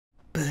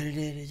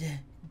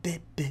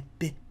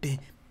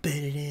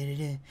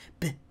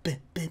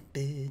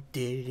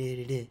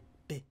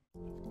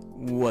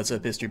What's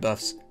up, history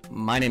buffs?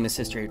 My name is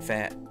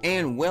Sister8Fat,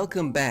 and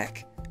welcome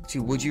back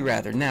to Would You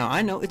Rather. Now,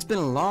 I know it's been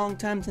a long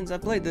time since I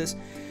played this,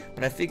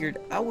 but I figured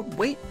I would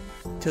wait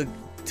till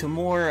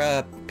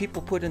more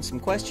people put in some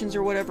questions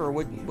or whatever, or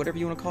whatever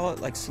you want to call it,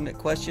 like submit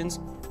questions.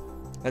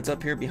 That's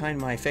up here behind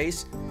my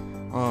face.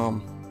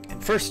 And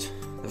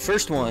the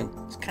first one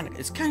is kind of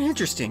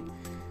interesting.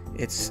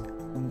 It's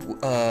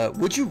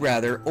would you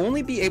rather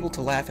only be able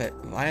to laugh at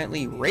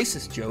violently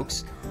racist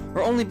jokes,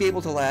 or only be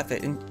able to laugh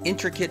at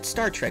intricate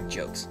Star Trek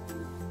jokes?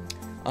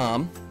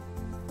 All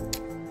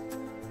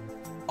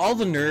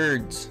the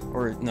nerds,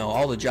 or no,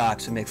 all the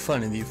jocks would make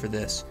fun of you for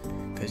this,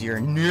 because you're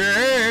a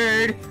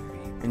nerd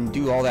and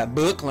do all that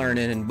book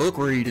learning and book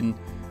reading,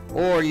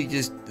 or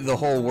the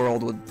whole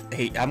world would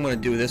hate. I'm gonna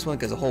do this one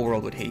because the whole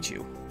world would hate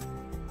you.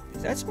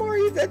 That's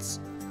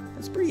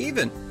pretty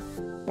even.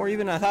 More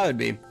even than I thought it would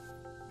be.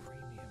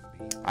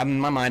 In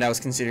my mind, I was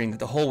considering that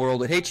the whole world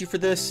would hate you for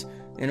this,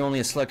 and only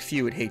a select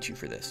few would hate you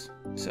for this.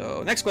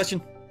 So, next question.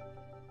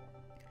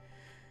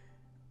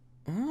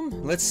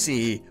 Let's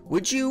see.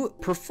 Would you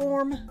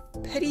perform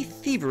petty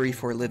thievery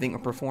for a living, or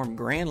perform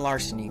grand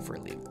larceny for a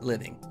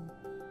living?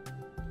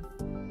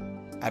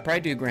 I'd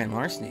probably do grand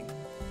larceny.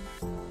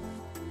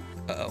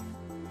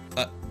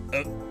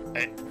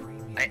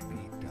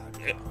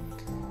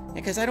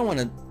 Because I don't want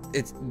to.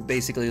 It's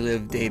basically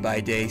live day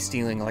by day,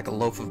 stealing like a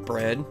loaf of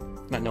bread,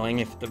 not knowing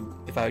if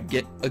I would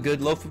get a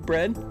good loaf of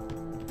bread.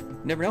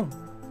 Never know.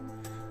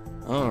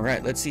 All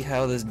right, let's see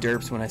how this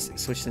derps when I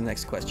switch to the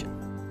next question.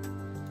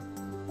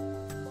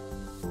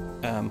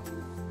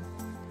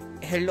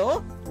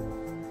 Hello?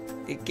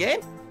 Again?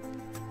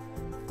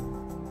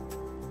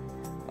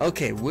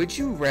 Okay, would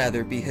you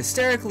rather be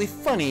hysterically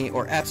funny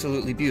or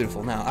absolutely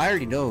beautiful? Now, I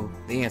already know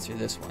the answer to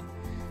this one.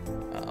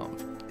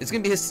 It's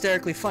gonna be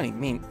hysterically funny. I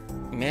mean,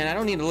 man, I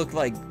don't need to look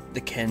like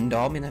the Ken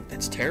doll. I mean,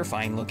 that's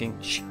terrifying looking.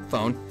 Shh,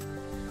 phone.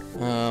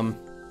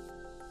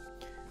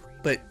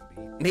 But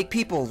make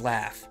people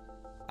laugh.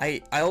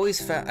 I always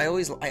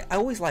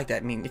like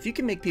that. I mean, if you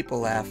can make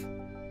people laugh,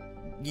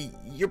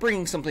 you're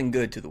bringing something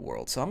good to the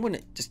world. So I'm gonna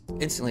just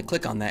instantly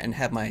click on that and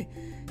have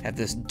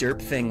this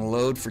derp thing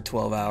load for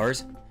 12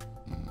 hours.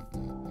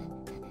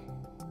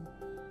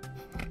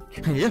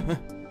 Yeah.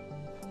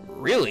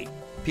 Really?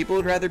 People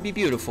would rather be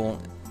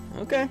beautiful.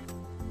 Okay.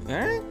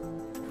 Alright.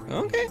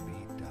 Okay.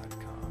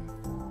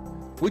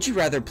 Would you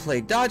rather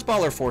play dodgeball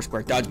or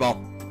Foursquare? Dodgeball.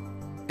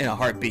 In a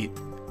heartbeat. I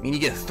mean, you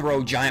get to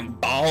throw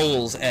giant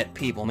balls at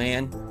people,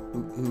 man.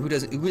 Who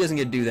doesn't get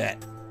to do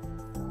that?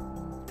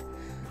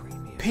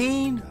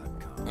 Pain.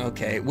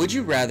 Okay. Would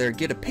you rather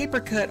get a paper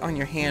cut on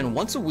your hand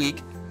once a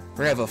week,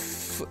 or have a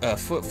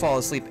foot fall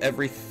asleep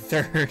every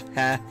third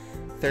hour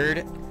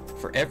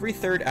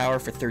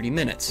for 30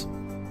 minutes?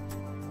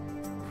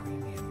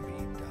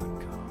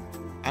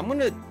 I'm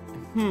gonna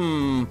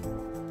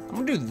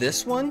do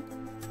this one.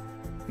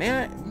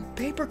 Man,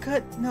 paper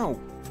cut? No,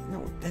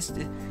 that's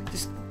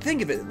just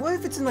think of it. What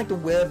if it's in like the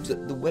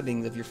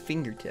webbings of your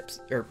fingertips,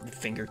 or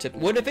fingertip?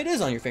 What if it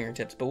is on your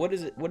fingertips? But what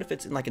if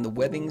it's in like in the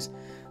webbings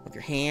of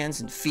your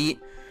hands and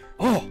feet?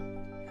 Oh,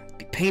 it'd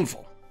be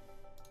painful.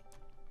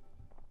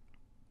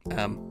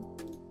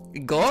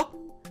 Go.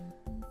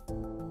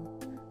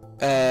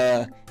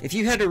 If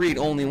you had to read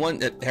only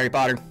one Harry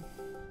Potter,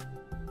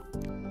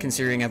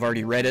 considering I've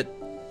already read it,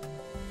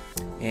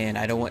 and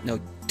I don't want no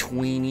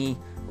tweeny,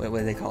 what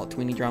do they call it,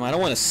 tweeny drama. I don't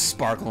want to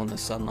sparkle in the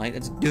sunlight.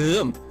 It's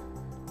dumb.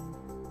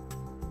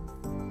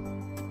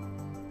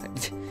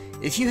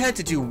 If you had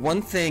to do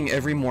one thing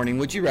every morning,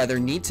 would you rather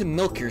need to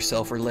milk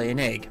yourself or lay an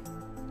egg?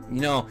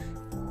 You know,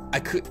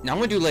 I'm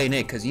gonna do lay an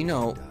egg, because, you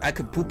know, I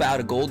could poop out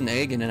a golden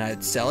egg and then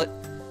I'd sell it.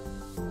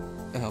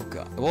 Oh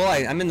god. Well,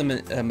 I'm in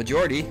the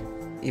majority,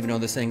 even though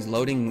this thing's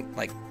loading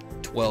like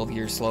 12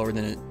 years slower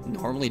than it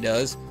normally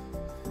does.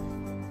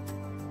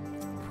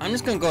 I'm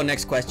just gonna go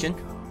next question.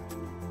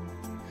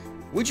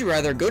 Would you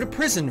rather go to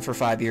prison for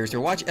 5 years,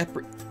 or watch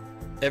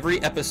every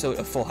episode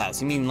of Full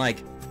House? You mean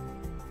like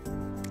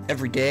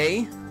every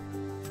day?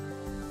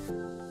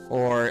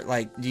 Or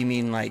like, do you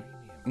mean like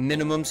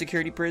minimum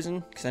security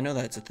prison? Because I know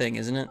that's a thing,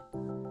 isn't it?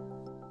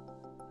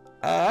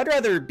 I'd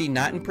rather be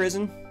not in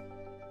prison.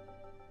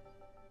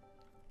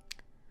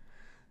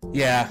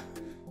 Yeah,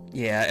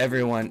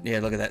 everyone.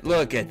 Yeah, look at that.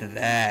 Look at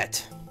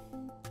that.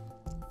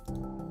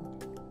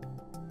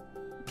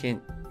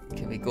 Can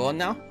we go on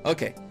now?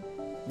 Okay.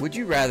 Would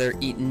you rather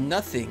eat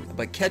nothing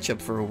but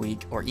ketchup for a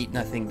week, or eat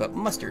nothing but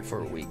mustard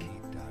for a week?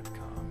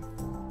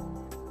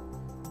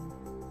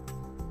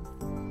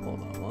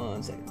 Hold on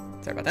one second.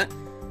 Sorry about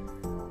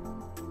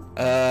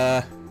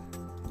that.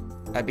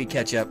 I'd be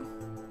ketchup.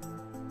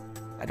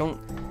 I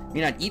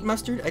mean, I'd eat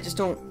mustard. I just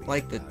don't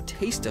like the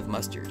taste of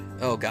mustard.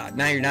 Oh god.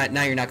 Now you're not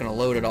gonna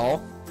load at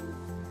all.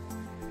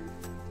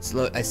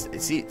 I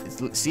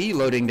see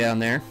loading down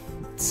there.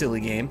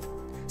 Silly game.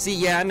 See,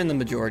 yeah, I'm in the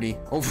majority.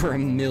 Over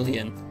 1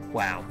 million.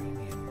 Wow.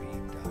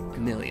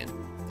 1 million.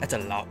 That's a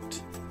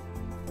lot.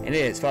 And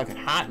it is fucking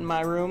hot in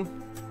my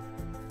room.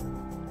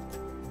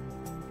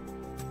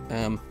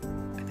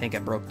 I think I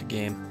broke the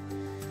game.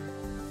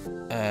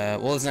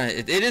 Well, it's not.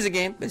 It is a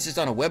game. It's just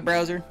on a web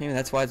browser. Maybe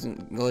that's why it's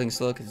loading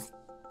slow, because it's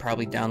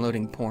probably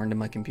downloading porn to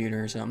my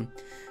computer or something.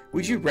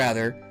 Would you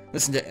rather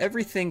listen to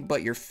everything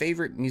but your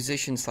favorite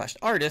musician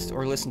 / artist,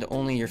 or listen to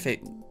only your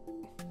favorite?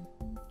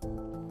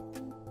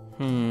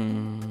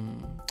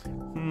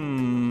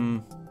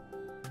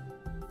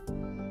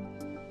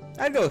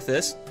 I'd go with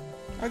this.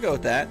 I'll go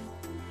with that.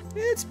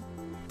 It's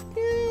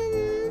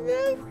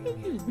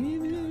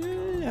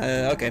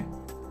okay.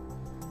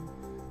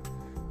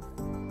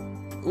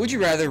 Would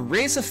you rather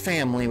raise a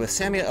family with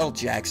Samuel L.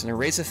 Jackson or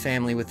raise a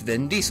family with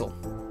Vin Diesel?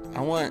 I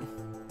don't want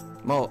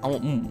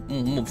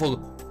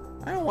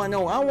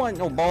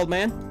no bald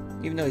man.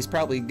 Even though he's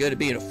probably good at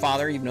being a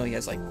father, even though he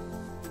has like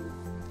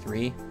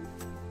 3.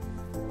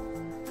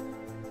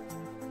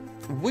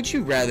 Would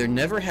you rather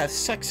never have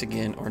sex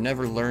again or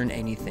never learn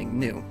anything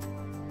new?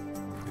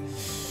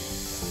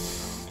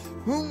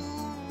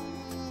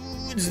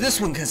 It's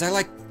this one, because I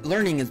like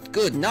learning is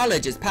good.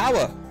 Knowledge is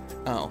power.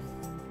 Oh.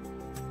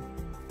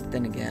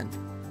 Then again.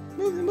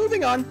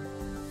 Moving on.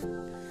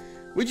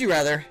 Would you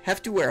rather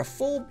have to wear a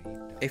full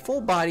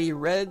body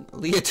red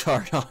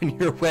leotard on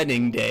your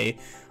wedding day,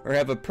 or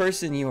have a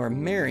person you are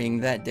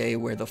marrying that day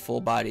wear the full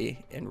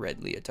body and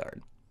red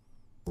leotard?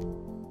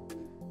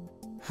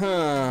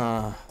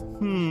 Huh.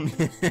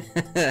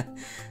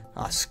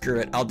 Oh, screw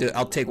it. I'll do it.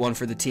 I'll take one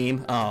for the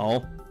team.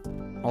 Oh,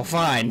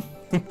 fine.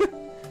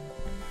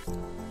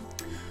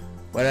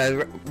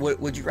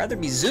 Would you rather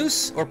be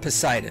Zeus or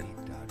Poseidon?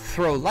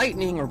 Throw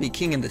lightning or be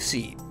king of the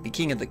sea? Be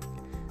king of the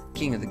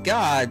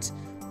gods,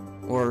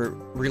 or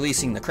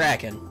releasing the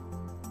Kraken?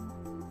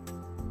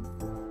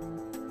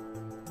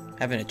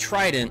 Having a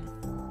trident.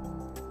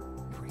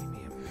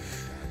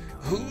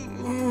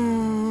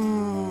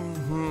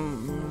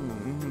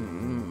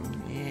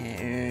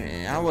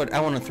 Yeah, I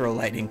want to throw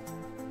lightning.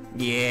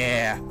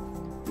 Yeah.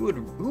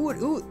 Who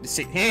would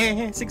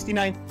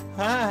 69.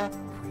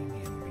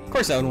 Of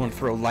course I would want to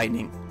throw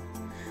lightning.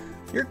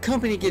 Your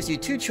company gives you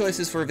 2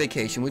 choices for a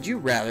vacation. Would you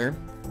rather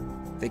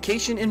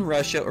vacation in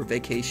Russia or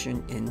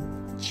vacation in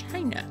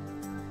China?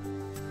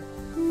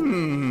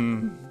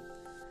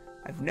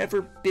 I've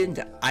never been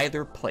to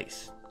either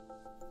place.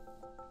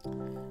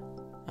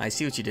 I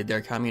see what you did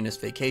there,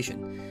 communist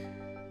vacation.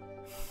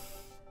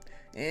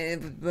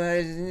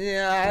 Where's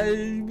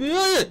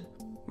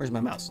my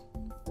mouse?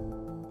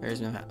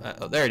 Where's my mouse?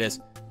 Oh, there it is.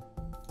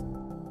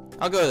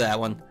 I'll go to that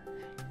one.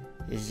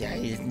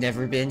 I've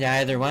never been to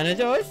either one of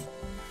those,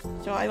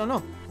 so I don't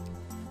know.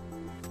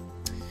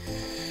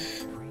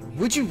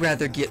 Would you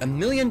rather get $1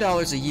 million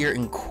a year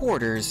in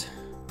quarters,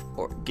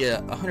 or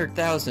get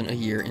 $100,000 a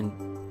year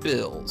in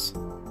bills?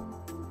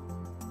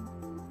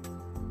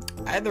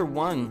 Either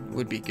one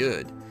would be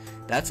good.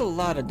 That's a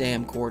lot of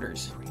damn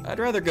quarters. I'd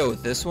rather go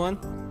with this one.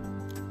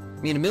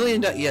 I mean,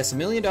 yes, $1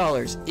 million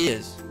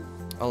is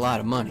a lot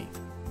of money,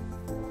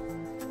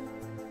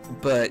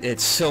 but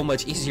it's so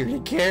much easier to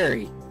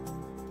carry.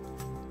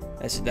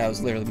 That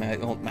was literally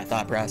my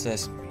thought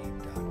process.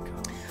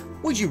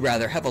 Would you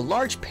rather have a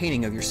large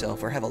painting of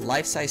yourself or have a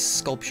life-size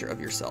sculpture of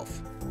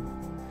yourself?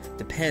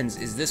 Depends.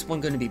 Is this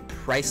one going to be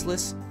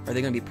priceless? Are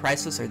they going to be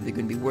priceless? Are they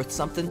going to be worth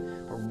something?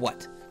 Or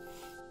what?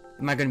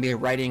 Am I going to be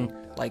writing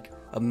like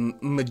a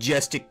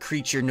majestic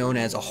creature known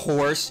as a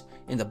horse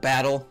in the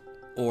battle?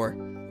 Or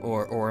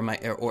am I...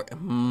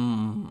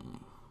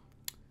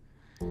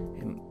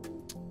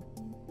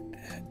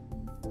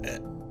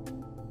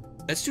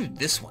 Let's do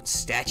this one.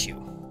 Statue.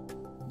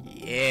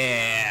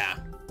 Yeah.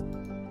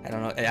 I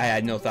don't know. I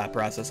had no thought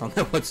process on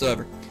that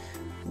whatsoever.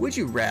 Would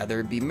you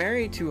rather be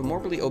married to a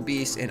morbidly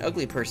obese and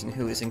ugly person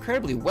who is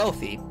incredibly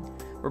wealthy,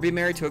 or be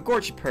married to a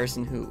gorgeous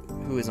person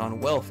who is on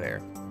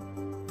welfare?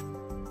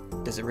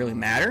 Does it really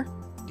matter?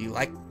 Do you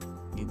like...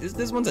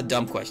 This one's a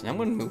dumb question. I'm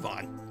going to move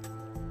on.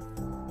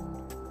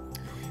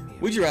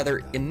 Would you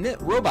rather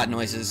emit robot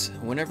noises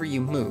whenever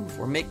you move,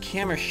 or make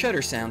camera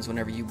shutter sounds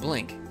whenever you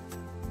blink?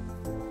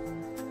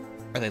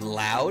 Are they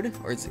loud,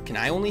 or can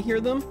I only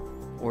hear them,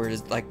 or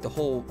is like the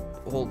whole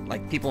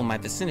like people in my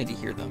vicinity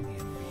hear them?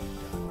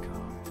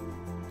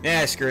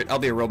 Yeah, screw it. I'll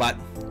be a robot.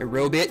 A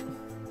robot.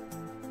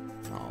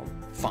 Oh,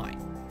 fine.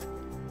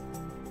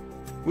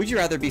 Would you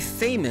rather be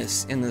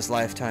famous in this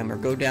lifetime or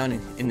go down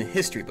in the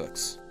history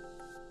books?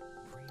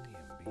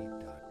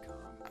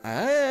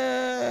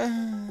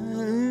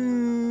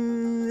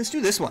 Let's do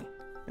this one.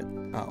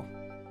 Oh,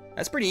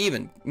 that's pretty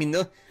even. I mean,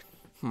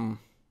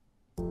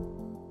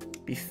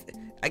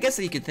 I guess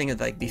that you could think of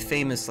like be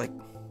famous, like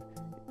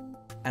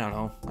I don't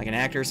know, like an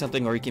actor or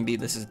something, or you can be.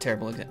 This is a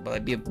terrible example,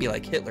 but be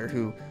like Hitler,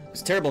 who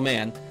was a terrible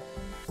man,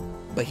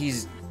 but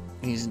he's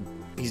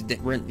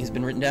been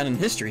written down in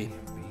history,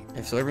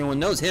 and so everyone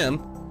knows him.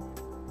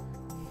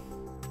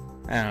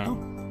 I don't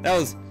know. That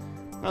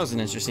was an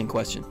interesting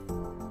question.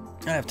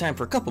 I have time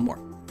for a couple more.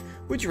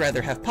 Would you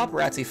rather have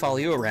paparazzi follow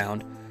you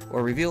around,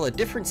 or reveal a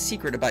different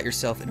secret about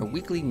yourself in a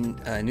weekly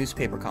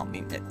newspaper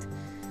column?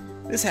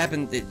 This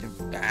happened.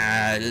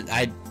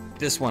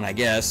 This one, I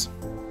guess.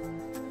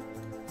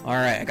 All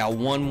right, I got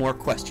one more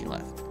question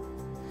left.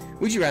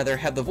 Would you rather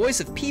have the voice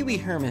of Pee Wee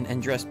Herman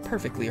and dress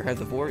perfectly, or have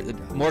the voice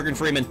Morgan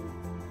Freeman?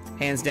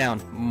 Hands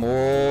down,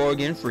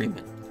 Morgan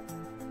Freeman.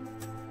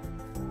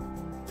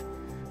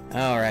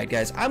 Alright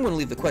guys, I'm going to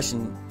leave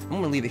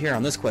it here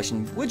on this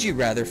question. Would you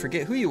rather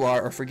forget who you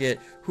are or forget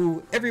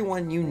who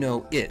everyone you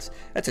know is?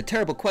 That's a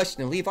terrible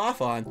question to leave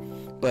off on,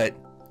 but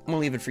I'm going to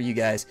leave it for you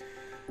guys.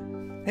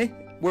 Hey,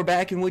 we're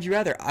back in Would You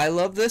Rather. I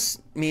love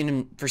this. I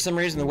mean, for some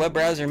reason the web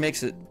browser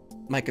makes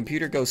my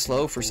computer go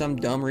slow for some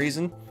dumb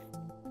reason.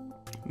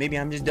 Maybe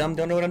I'm just dumb,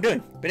 don't know what I'm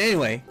doing. But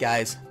anyway,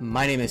 guys,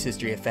 my name is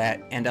History of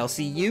Fat, and I'll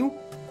see you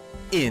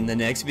in the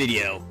next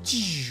video.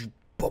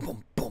 Boom,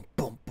 boom.